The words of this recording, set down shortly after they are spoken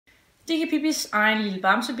DigiPippis egen lille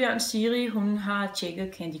bamsebjørn Siri, hun har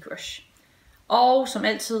tjekket Candy Crush. Og som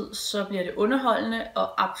altid, så bliver det underholdende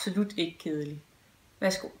og absolut ikke kedeligt.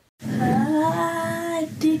 Værsgo. Hej,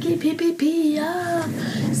 DigiPippier.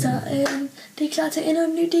 Så det er klar til endnu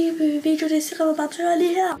en ny DigiPippi-video. Det er Siri og bamsebjørn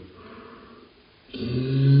lige her.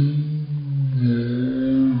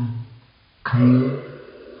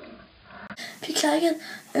 Vi er klar igen.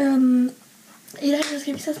 I dag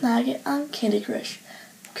skal vi så snakke om Candy Crush.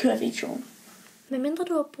 Kør videoen. Medmindre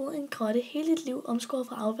du har boet i en grotte hele dit liv omskåret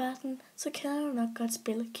fra afverdenen, så kender du nok godt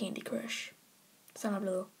spillet Candy Crush, som er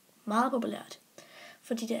blevet meget populært,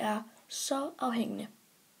 fordi det er så afhængende.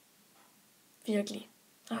 Virkelig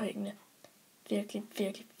afhængende.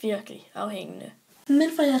 Virkelig afhængende. Men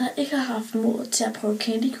for jer, der ikke har haft mod til at prøve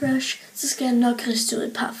Candy Crush, så skal jeg nok riste ud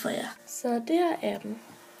et par for jer. Så det er appen.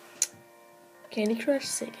 Candy Crush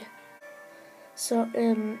sække. Så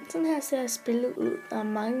sådan her ser spillet ud. Der er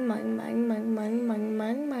mange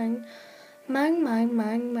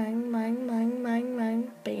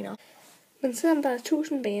baner. Men selvom der er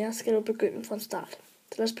 1000 baner, skal du begynde fra en start.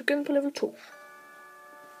 Så lad os begynde på level 2.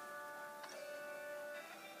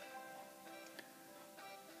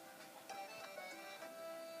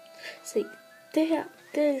 Se, det her,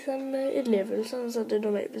 det er ligesom et level, sådan så det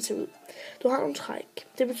normalt vil se ud. Du har nogle træk.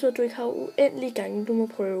 Det betyder, at du ikke har uendelige gange, du må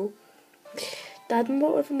prøve. Der er et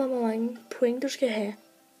mål for, hvor mange point du skal have.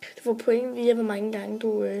 Du får point via, hvor mange gange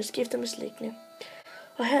du skifter med slægtene.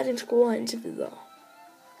 Og her er din score indtil videre.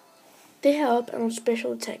 Det her op er nogle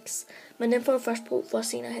special attacks, men dem får du først brug for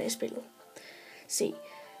senere hen i spillet. Se,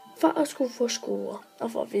 for at skulle få score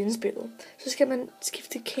og for at vinde spillet, så skal man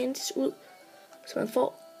skifte candies ud, så man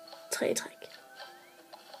får 3 træk.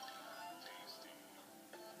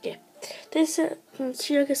 Ja, det er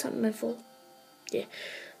cirka sammen man får. Ja,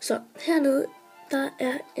 så hernede, der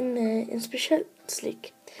er en speciel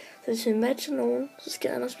slik. Så hvis vi matcher nogen, så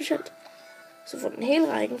sker der noget specielt. Så får den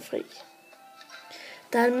hele rækken fri.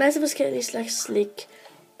 Der er en masse forskellige slags slik,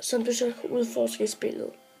 som du så kan udforske i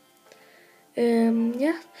spillet.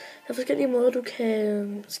 Ja, der er forskellige måder, du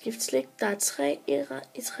kan skifte slik. Der er 3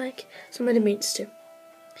 i træk, som er det mindste.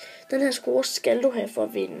 Den her score skal du have for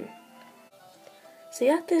at vinde. Så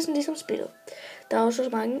ja, det er sådan ligesom spillet. Der er også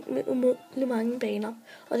mange baner,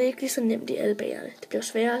 og det er ikke lige så nemt i alle banerne. Det bliver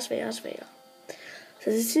sværere og sværere. Så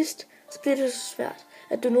til sidst, så bliver det så svært,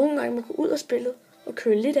 at du nogle gange må gå ud af spillet og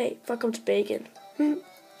køle lidt af, for at komme tilbage igen.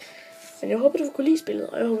 Men jeg håber, du vil kunne lide spillet,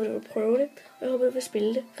 og jeg håber, du vil prøve det, og jeg håber, du vil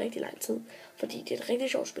spille det rigtig lang tid, fordi det er et rigtig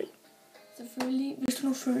sjovt spil. Selvfølgelig, hvis du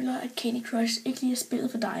nu føler, at Candy Crush ikke lige er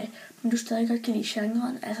spillet for dig, men du stadig godt kan lide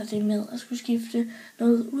genren, altså det med at skulle skifte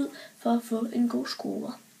noget ud for at få en god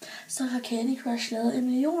score, så har Candy Crush lavet en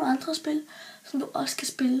million andre spil, som du også kan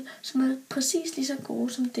spille, som er præcis lige så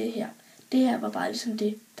gode som det her. Det her var bare ligesom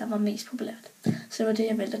det, der var mest populært. Så det var det,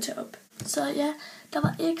 jeg valgte at tage op. Så ja, der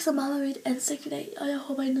var ikke så meget med mit ansigt i dag, og jeg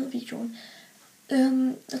håber, I nød videoen.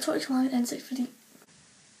 Jeg tror ikke så meget med mit ansigt, fordi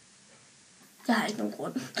jeg har ikke nogen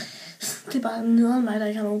grund. Det er bare nederen mig, der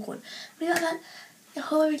ikke har nogen grund. Men i hvert fald, jeg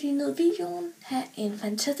håber, at I nød videoen. Ha' en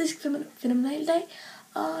fantastisk fænomenal dag,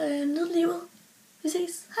 og nyd livet. Vi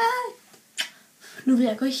ses. Hej! Nu vil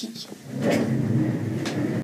jeg gå i hi.